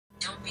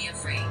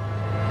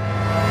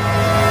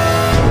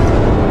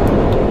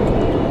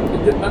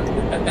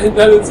And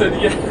then it said,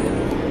 yeah.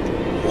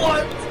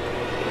 What?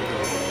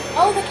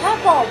 Oh, the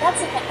cat ball.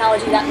 That's the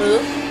technology that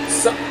moved.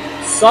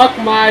 Suck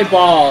my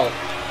ball.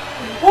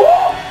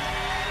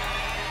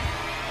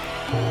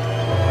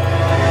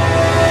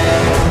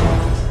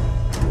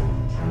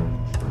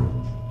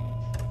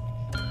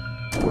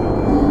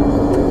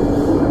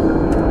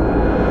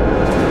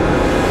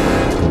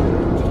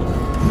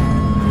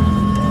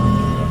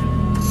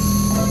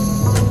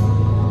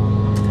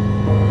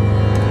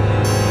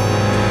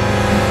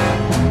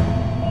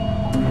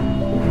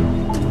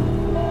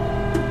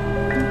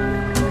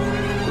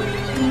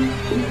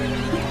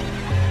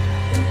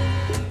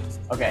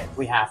 Okay,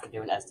 we have to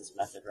do an Estes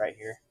method right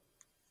here.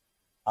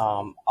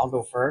 I'll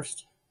go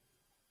first,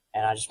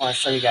 and I just want to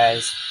show you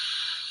guys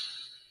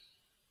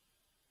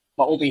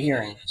what we'll be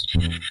hearing.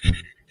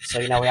 So,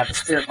 you know, we have the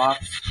spirit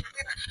box,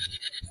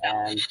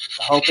 and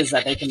the hope is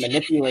that they can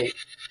manipulate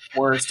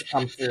words to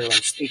come through and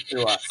speak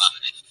through us.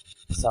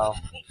 So,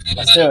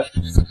 let's do it.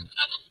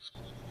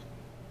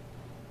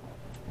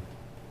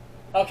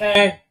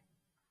 Okay.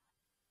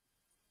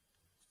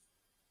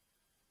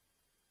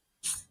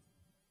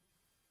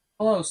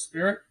 Hello,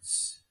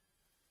 spirits.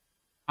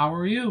 How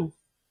are you?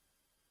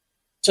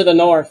 To the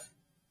north.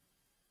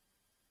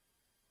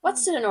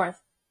 What's to the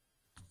north?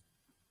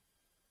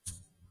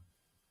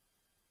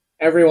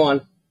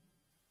 Everyone.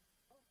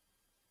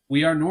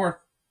 We are north.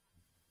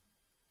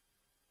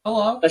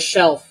 Hello. A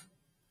shelf.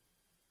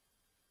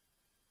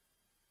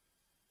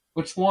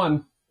 Which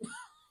one?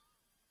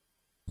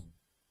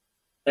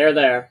 They're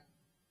there.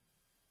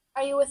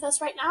 Are you with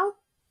us right now?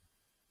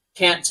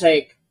 Can't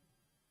take.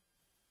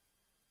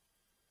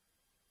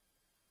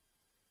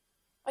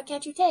 What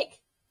can't you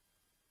take?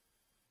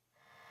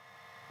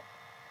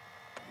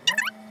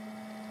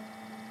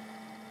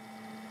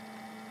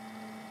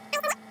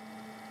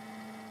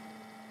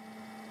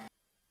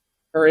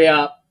 Hurry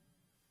up.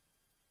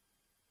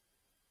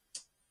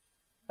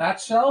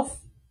 That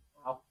shelf?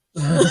 Wow.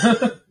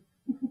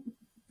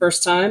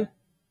 First time?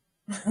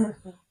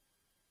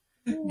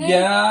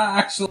 Yeah,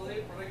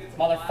 actually.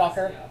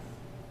 Motherfucker.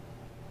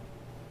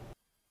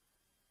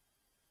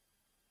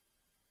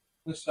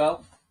 The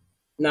shelf?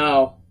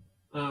 No.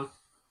 Oh.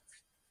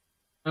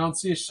 I don't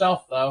see a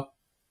shelf, though.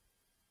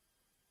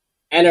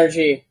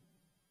 Energy.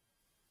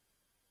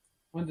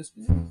 When does...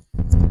 Maybe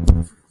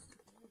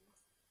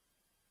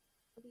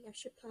I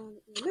should put on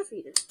the EMF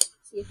reader.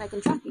 See if I can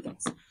track you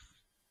guys.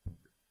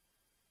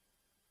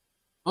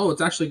 Oh,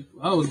 it's actually...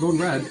 Oh, it's going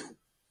red.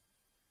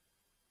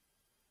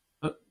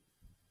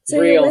 So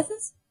Real. you're with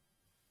us?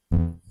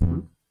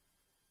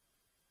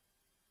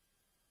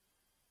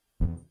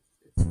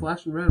 It's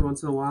flashing red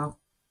once in a while.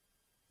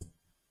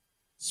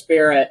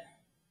 Spirit.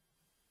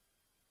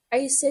 Are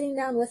you sitting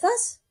down with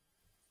us?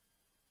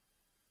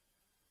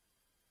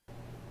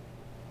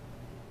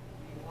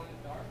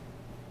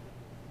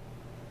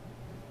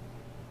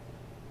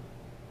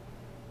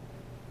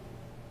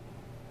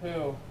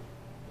 Who?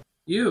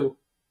 You.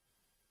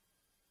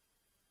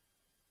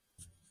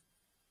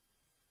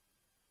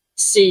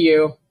 See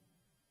you.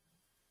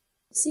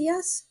 See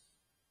us?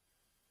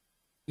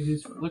 It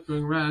is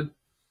flickering red.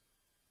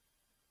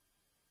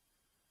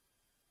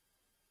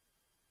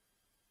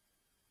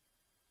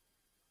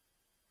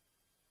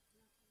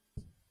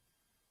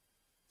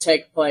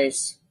 Take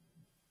place.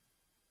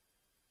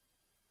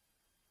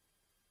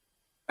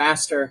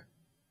 Faster.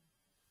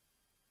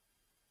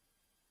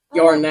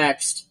 You're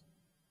next.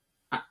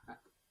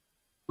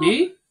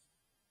 Me?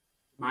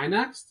 Am I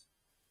next?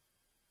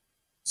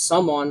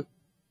 Someone.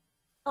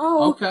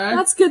 Oh, Okay.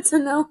 That's good to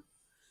know.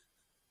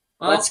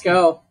 Well, Let's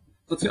go.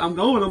 I'm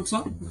going. I'm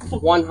sorry.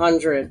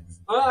 100.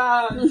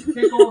 You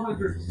can't go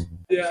 100.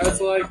 Yeah, it's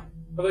like,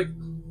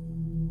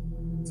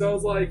 so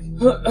it's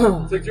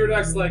like you're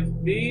next, like,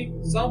 me,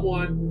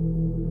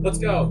 someone, let's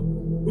go.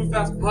 Move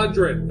fast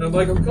 100. And I'm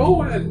like, I'm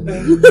going. And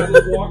I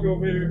just walk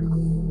over here.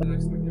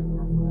 Next thing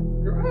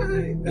you're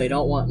right. They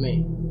don't want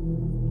me.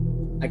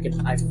 I feel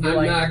I'm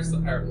like... next,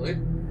 apparently.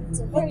 It's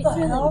a very What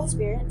the hell? thrilling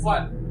experience.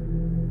 What?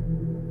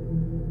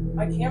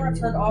 My camera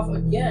turned off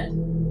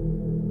again.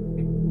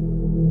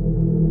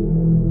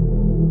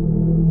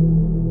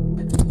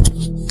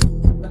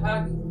 What the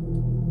heck?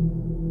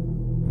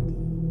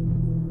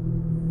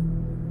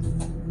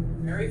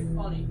 Very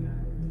funny, guy.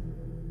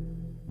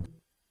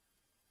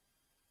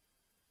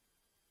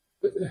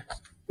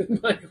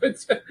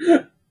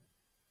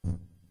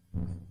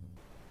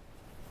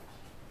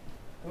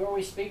 Who are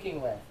we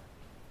speaking with?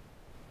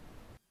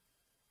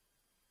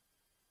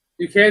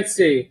 You can't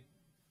see.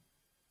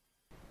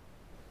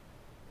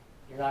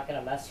 You're not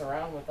gonna mess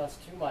around with us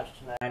too much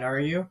tonight, are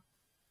you?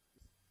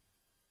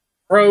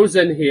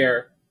 Frozen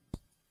here.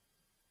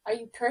 Are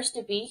you cursed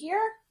to be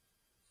here?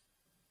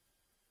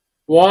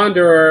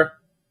 Wanderer.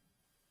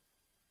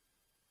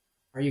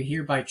 Are you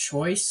here by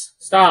choice?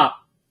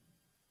 Stop.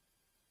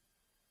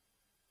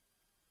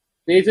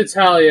 Need to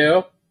tell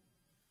you.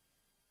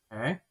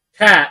 Okay.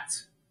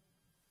 Cat.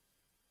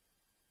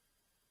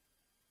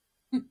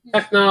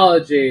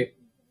 Technology.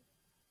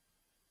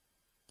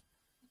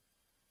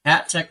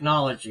 Cat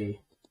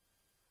technology.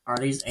 Are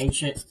these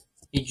ancient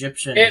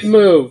Egyptians? It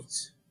moved.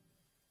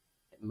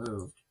 It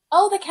moved.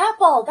 Oh, the cat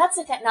ball. That's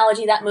the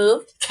technology that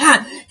moved.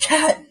 Cat!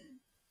 Cat!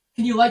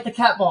 Can you light the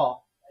cat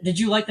ball? Did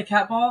you light the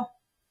cat ball?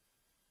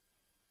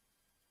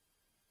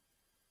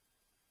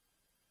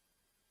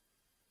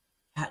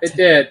 Cat It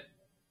did.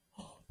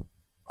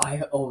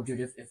 Oh,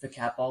 dude, if the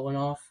cat ball went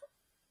off,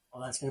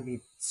 oh, that's gonna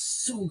be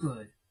so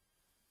good.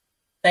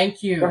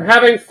 Thank you. We're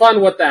having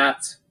fun with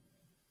that.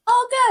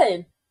 Oh,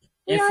 good.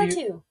 We If are you-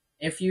 too.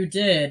 If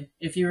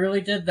you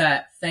really did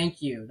that,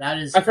 thank you. That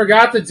is. I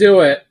forgot to do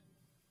it.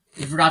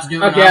 You forgot to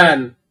do it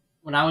Again.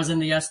 when I was in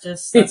the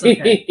Estes? That's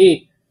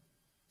okay.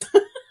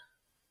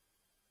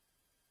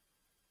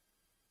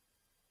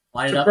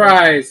 Light it up.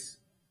 Surprise.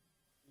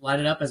 Light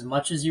it up as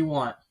much as you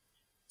want.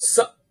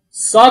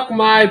 Suck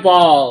my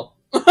ball.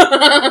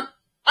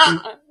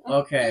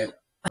 Okay.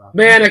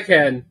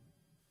 Mannequin.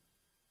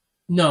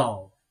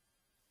 No.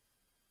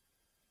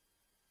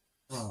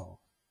 Oh,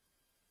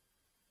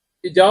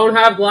 You don't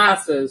have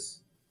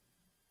glasses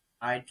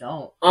I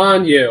don't.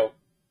 on you.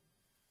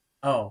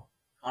 Oh,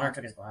 Connor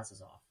took his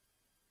glasses off.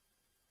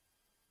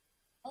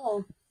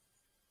 Oh.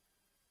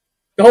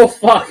 Go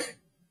fuck.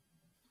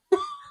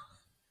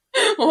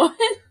 What?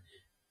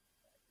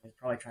 He was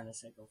probably trying to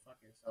say go fuck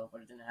yourself,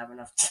 but it didn't have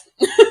enough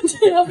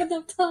Didn't have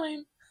enough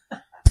time.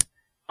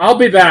 I'll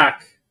be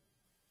back.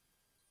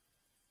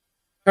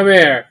 Come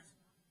here.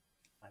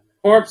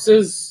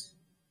 Corpses.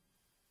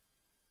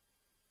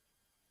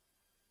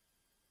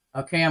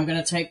 Okay, I'm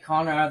gonna take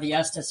Connor out of the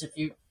Estes if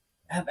you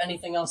have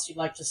anything else you'd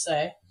like to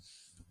say.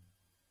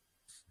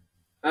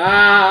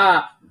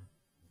 Ah.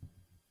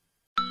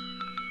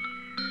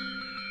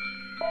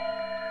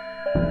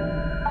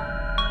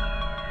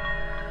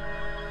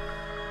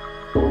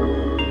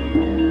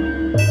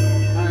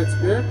 Alright,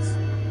 spirits.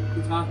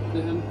 You talk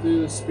to him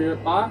through the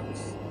spirit box.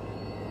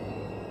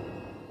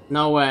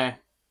 No way.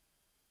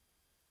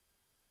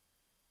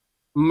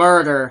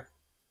 Murder.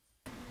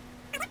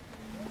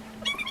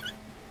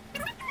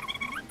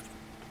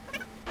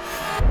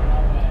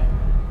 No way.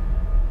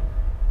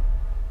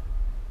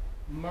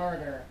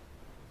 Murder.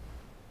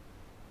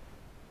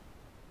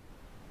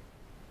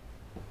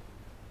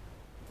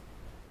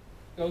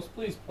 Ghost,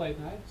 please play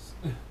nice.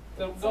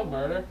 Don't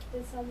murder.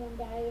 Did someone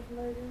die of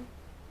murder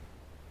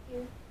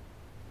here?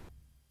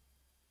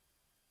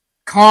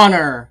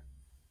 Connor.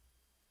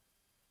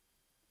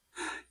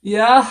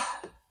 Yeah.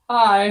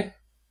 Hi.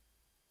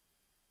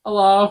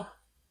 Hello.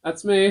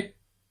 That's me.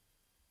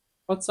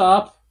 What's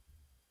up?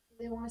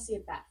 They want to see a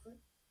backflip.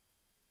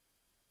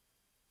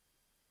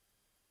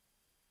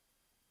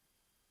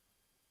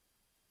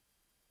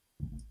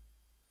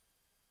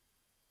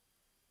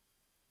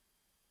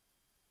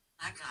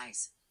 Black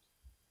eyes.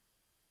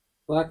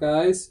 Black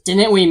eyes?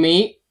 Didn't we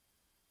meet?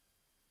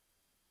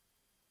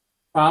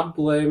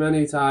 Probably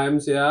many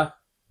times, yeah.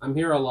 I'm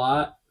here a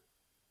lot.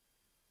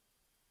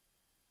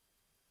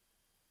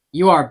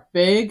 You are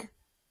big.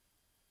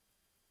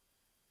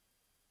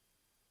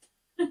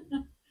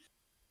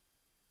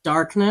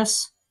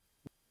 Darkness.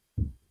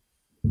 Don't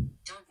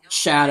know.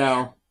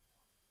 Shadow.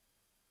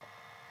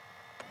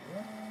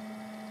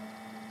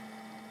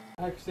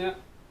 Hi, Christina.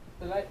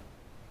 Did I?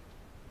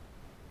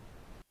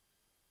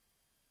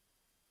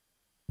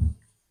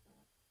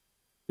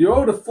 You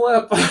owed a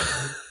flip.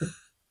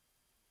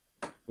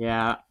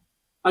 Yeah.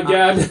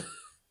 Again.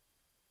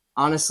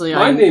 Honestly,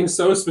 My name's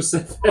so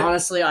specific.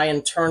 Honestly, I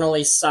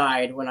internally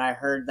sighed when I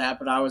heard that,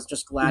 but I was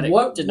just glad it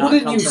What- did what not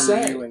did come you from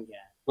say? you again.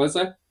 What's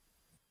that?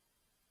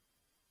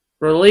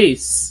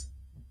 Release.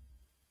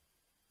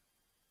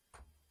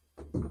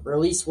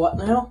 Release what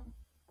now?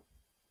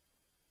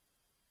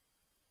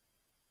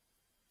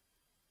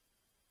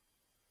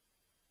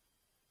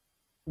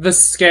 The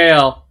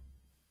scale.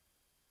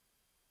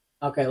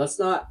 Okay, let's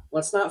not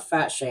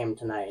fat shame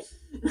tonight.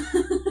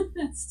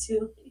 That's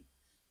too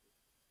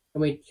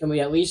late. Can we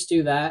at least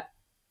do that?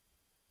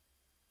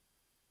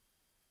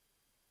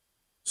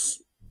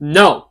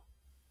 No.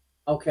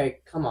 Okay,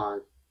 come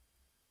on.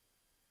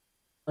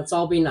 Let's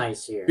all be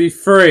nice here. Be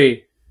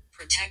free.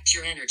 Protect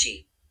your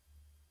energy.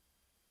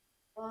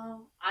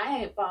 Well, I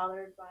ain't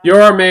bothered by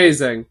You're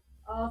amazing.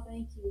 Oh,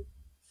 thank you.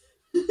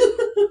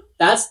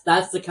 That's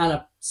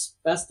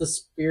the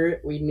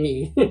spirit we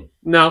need.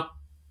 No.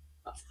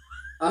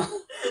 We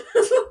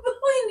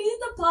need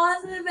the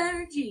positive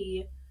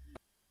energy.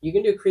 You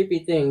can do creepy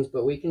things,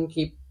 but we can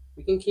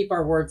keep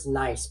our words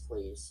nice,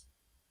 please.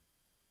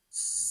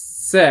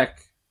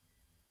 Sick.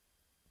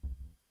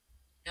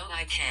 No,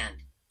 I can't.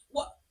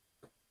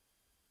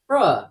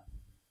 Bruh.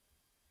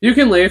 You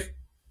can leave.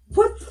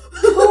 What?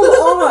 Come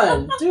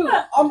on, dude.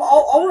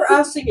 All we're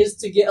asking is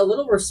to get a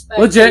little respect.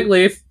 Legit,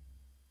 leave.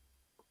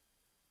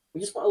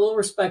 We just want a little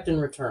respect in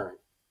return.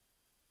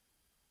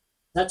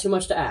 Is that too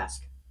much to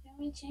ask? Can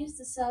we change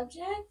the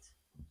subject?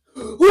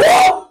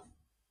 No,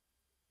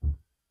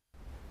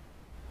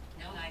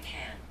 I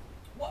can't.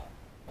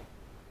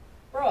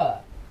 Bruh.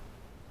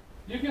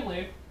 You can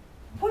leave.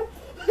 What?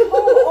 Come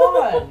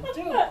on,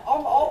 dude.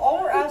 All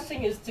we're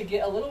asking is to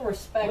get a little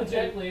respect.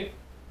 Legit, leave.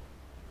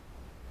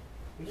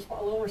 We just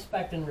want a little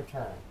respect in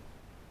return.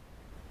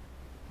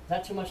 Is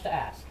that too much to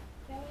ask?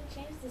 Can we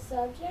change the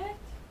subject?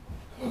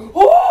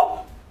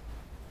 Oh!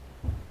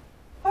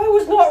 I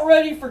was not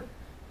ready for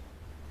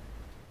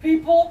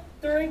people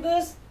during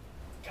this.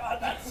 God,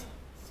 that's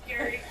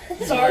scary.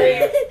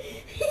 Sorry.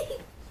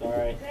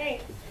 Sorry.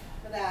 Thanks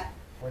for that.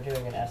 We're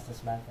doing an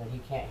Estes method. He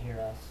can't hear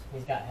us.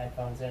 He's got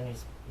headphones in.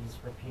 He's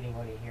repeating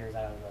what he hears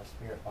out of the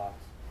spirit box.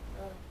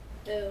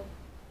 Boo. We'll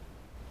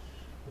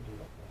do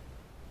that.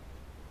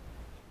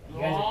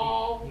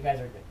 No. You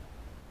guys are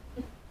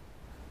good.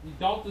 You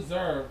don't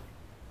deserve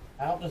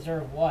I don't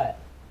deserve what?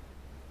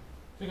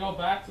 to go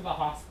back to the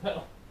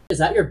hospital. Is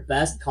that your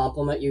best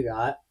compliment you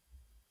got?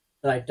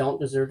 That I don't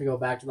deserve to go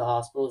back to the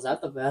hospital? Is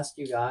that the best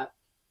you got?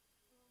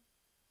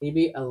 Can you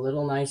be a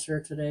little nicer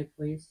today,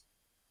 please?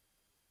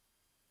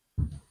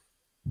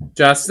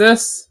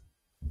 Justice?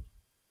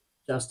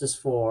 Justice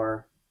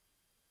for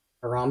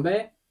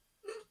Harambe?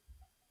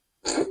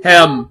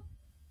 Him.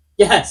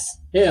 Yes,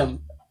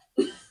 him.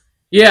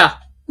 Yeah.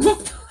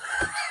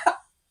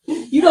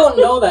 You don't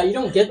know that. You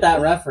don't get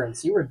that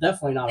reference. You were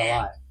definitely not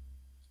alive.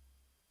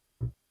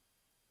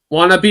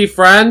 Wanna be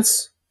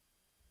friends?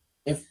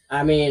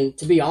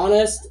 To be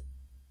honest,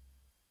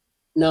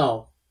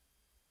 no.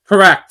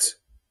 Correct.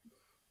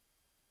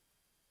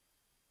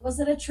 Was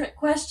it a trick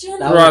question?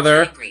 That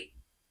Brother. Angry.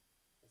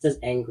 It says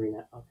angry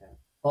now. Okay.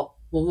 Well,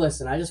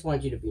 listen, I just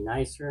wanted you to be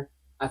nicer.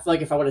 I feel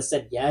like if I would have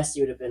said yes,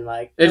 you would have been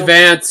like, no,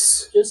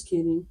 Advance. just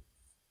kidding.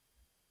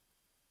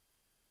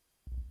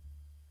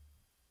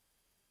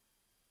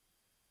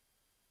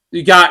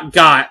 You got.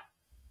 Did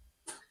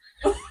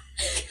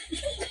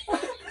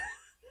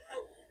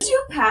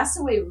you pass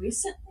away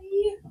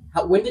recently?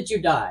 When did you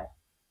die?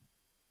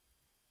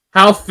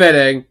 How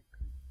fitting.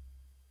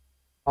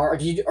 Or are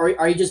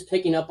you just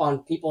picking up on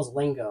people's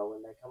lingo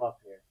when they come up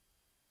here?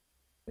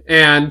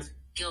 And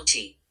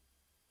Guilty.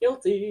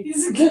 Guilty.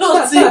 He's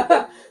guilty.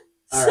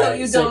 So Alright,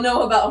 you don't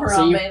know about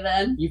Harambe so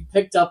then? You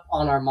picked up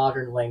on our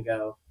modern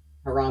lingo.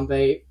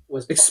 Harambe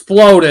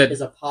exploded.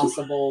 is a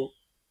possible.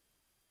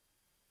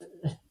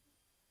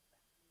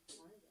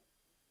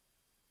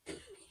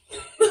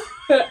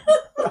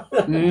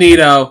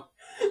 Neato.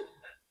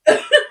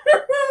 I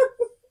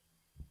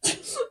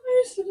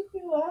shouldn't be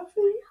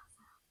laughing.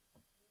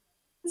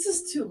 This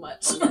is too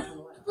much.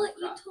 But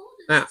you told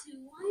us Ah. to.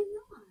 Why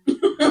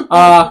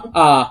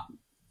not?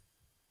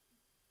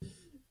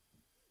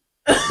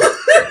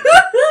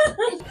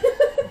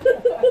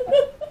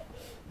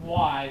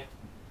 Why?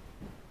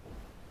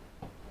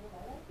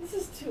 This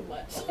is too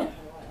much.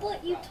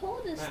 But you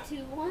told us to.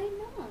 Why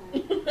not?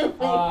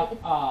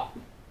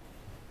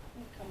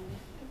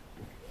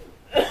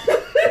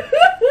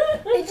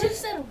 It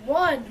just said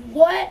run.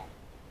 What?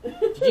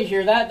 Did you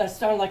hear that? That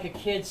sounded like a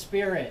kid's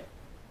spirit.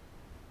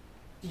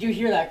 Did you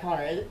hear that,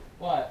 Connor?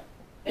 What?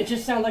 It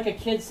just sounded like a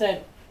kid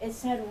said. It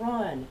said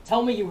run.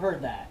 Tell me you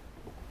heard that.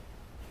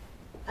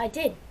 I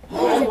did.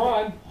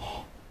 Run.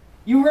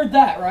 You heard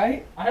that,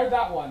 right? I heard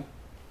that one.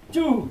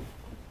 Dude.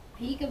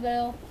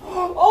 Peekaboo.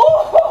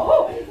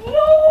 Oh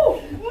no!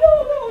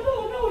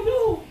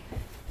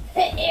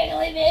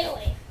 Iggly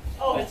biggly.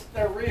 Oh,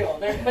 they're real.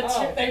 They've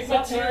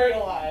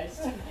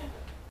materialized.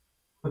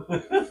 Dude,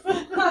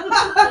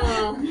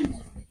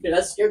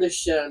 that scared the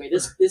shit out of me.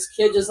 This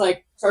kid just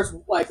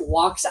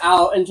walks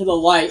out into the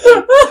light.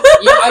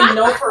 I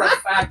know for a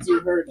fact you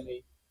heard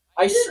me.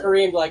 I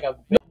screamed like a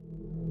bitch.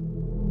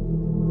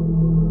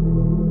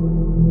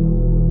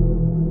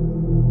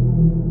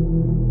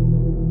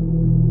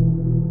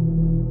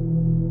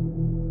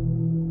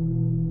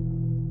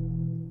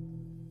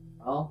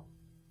 Well,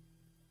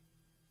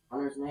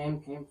 Hunter's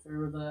name came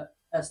through the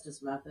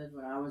Estes method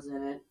when I was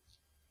in it.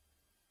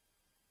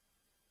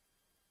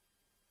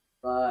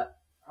 But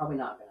probably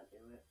not gonna do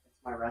it. It's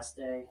my rest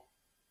day.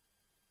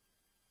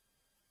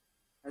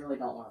 I really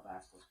don't want to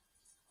backflip.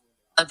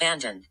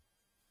 Abandoned.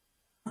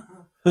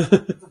 You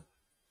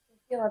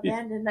feel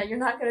abandoned that you're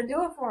not going to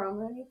do it for him,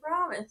 and you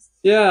promised.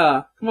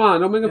 Yeah. Come on.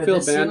 Don't make him Dude, feel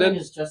this ceiling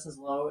abandoned. is just as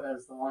low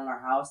as the one in our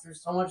house.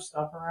 There's so much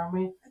stuff around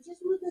me. I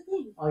just moved the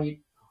thing. Oh,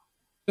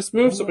 Just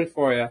move something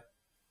for you.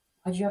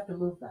 why'd you have to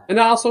move that? And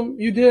also,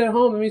 you did it at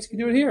home. That means you can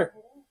do it here.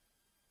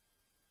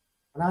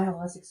 And I have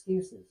less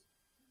excuses.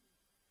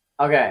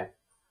 Okay.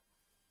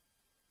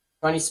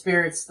 20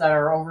 spirits that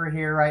are over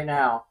here right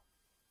now.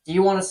 Do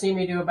you want to see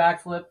me do a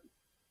backflip?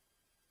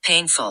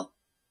 Painful.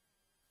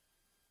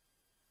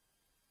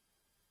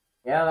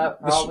 Yeah,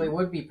 that probably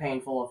would be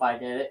painful if I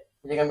did it.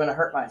 I think I'm going to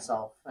hurt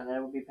myself, and it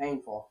would be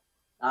painful.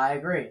 I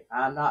agree.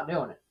 I'm not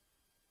doing it.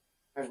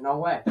 There's no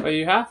way. But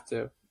you have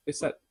to. They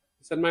said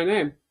my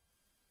name.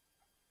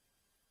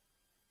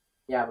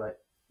 Yeah, but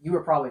you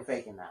were probably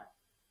faking that.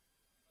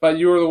 But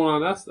you were the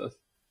one on Estes.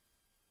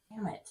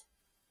 Damn it.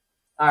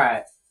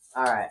 Alright.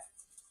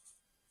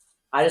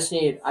 I just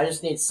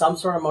need some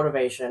sort of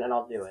motivation and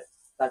I'll do it.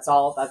 That's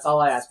all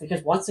I ask.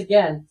 Because once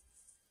again,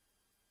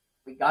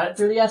 we got it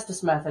through the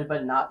Estes method,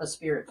 but not the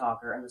Spirit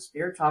Talker. And the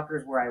Spirit Talker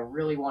is where I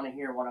really want to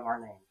hear one of our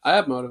names. I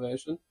have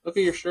motivation. Look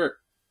at your shirt.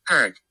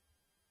 Heard.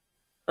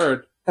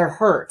 Heard. They're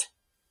hurt.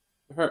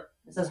 Hurt.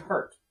 It says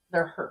hurt.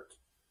 They're hurt.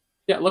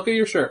 Yeah, look at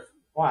your shirt.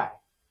 Why?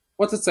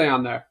 What's it say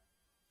on there?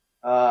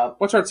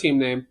 What's our team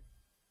name?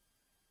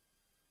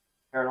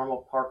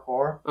 Paranormal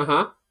Parkour.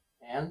 Uh-huh.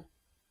 And?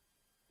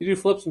 You do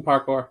flips in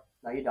parkour.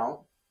 No, you don't.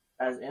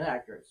 That is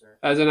inaccurate, sir.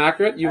 As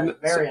inaccurate? That is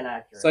very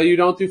inaccurate. So you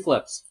don't do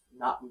flips?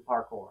 Not in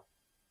parkour.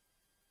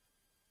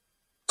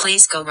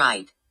 Please go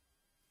right.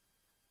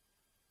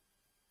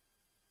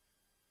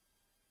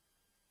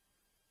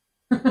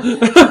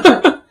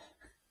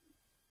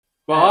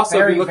 Well, also,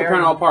 if you look at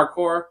Paranormal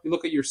Parkour, you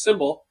look at your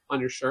symbol on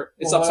your shirt.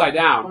 It's upside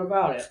down. What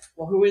about it?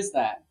 Well, who is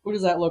that? Who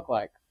does that look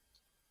like?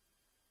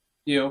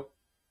 You.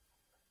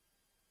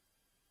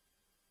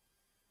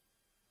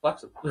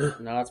 Flexible. No,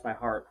 that's my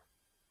heart.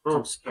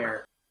 I'm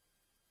scared.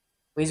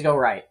 Please go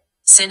right.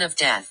 Sin of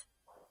death.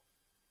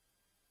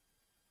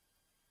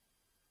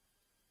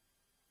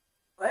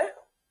 What?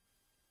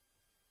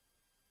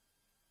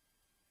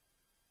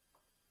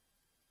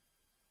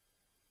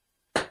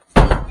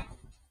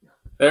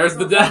 There's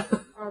the death.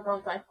 Oh,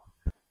 don't die.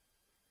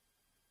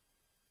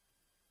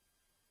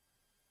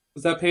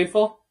 Was that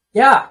painful?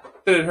 Yeah.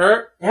 Did it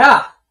hurt?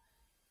 Yeah.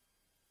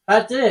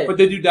 That did. But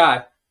did you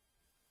die?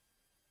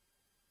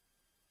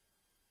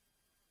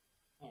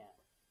 Yeah.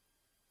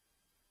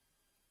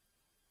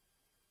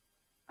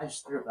 I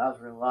just threw it. That was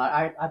really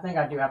loud. I think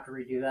I do have to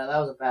redo that. That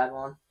was a bad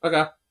one.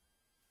 Okay.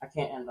 I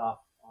can't end off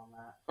on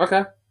that.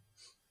 Okay.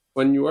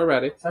 When you are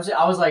ready. Especially,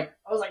 I was like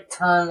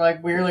turned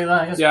like weirdly. Then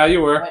I just Yeah,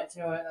 you were. went to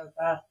it. That was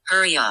bad.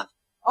 Hurry up.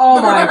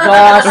 Oh my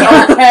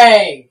gosh.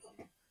 Okay.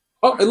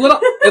 Oh, it lit up.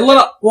 It lit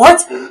up.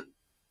 What?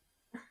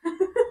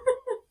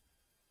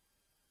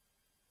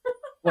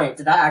 Wait,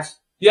 did that actually?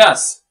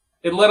 Yes.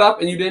 It lit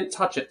up and you didn't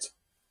touch it.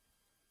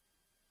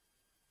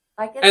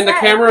 Like it And the said.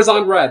 camera is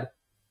on red.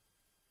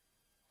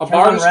 A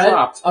bar just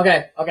dropped.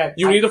 Okay, okay.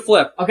 You need to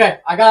flip. Okay,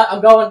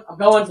 I'm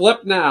going.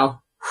 Flip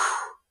now.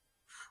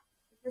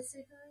 Just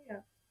say hurry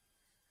up.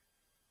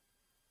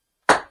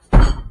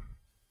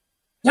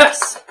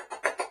 Yes!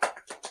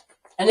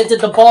 And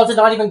the ball did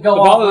not even go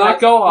off. The ball did not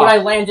go off. When I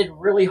landed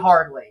really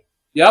hardly.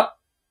 Yep.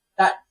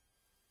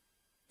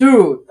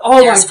 Dude,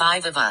 oh There's my.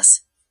 5 of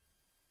us.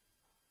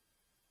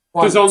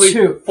 There's only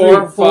 2, 4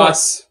 3, of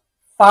us.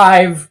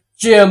 5.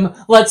 Jim,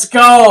 let's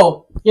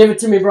go! Give it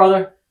to me,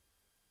 brother.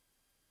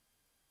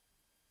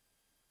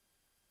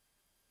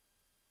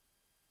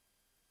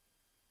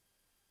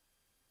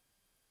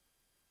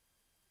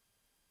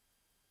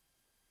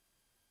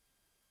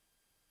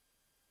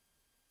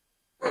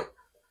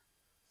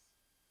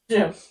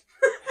 Jim.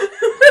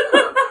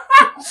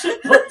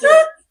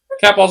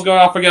 Cat ball's going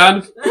off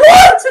again.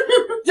 What?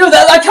 Dude,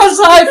 that counts as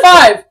a high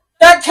five!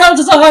 That counts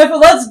as a high five!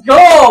 Let's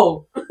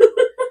go!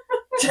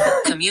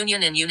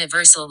 Communion and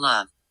universal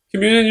love.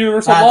 Communion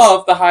Universal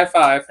Love, the high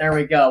five. There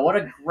we go. What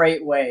a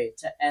great way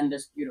to end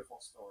this beautiful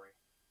story.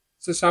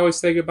 Is this how we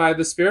say goodbye to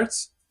the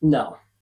spirits? No.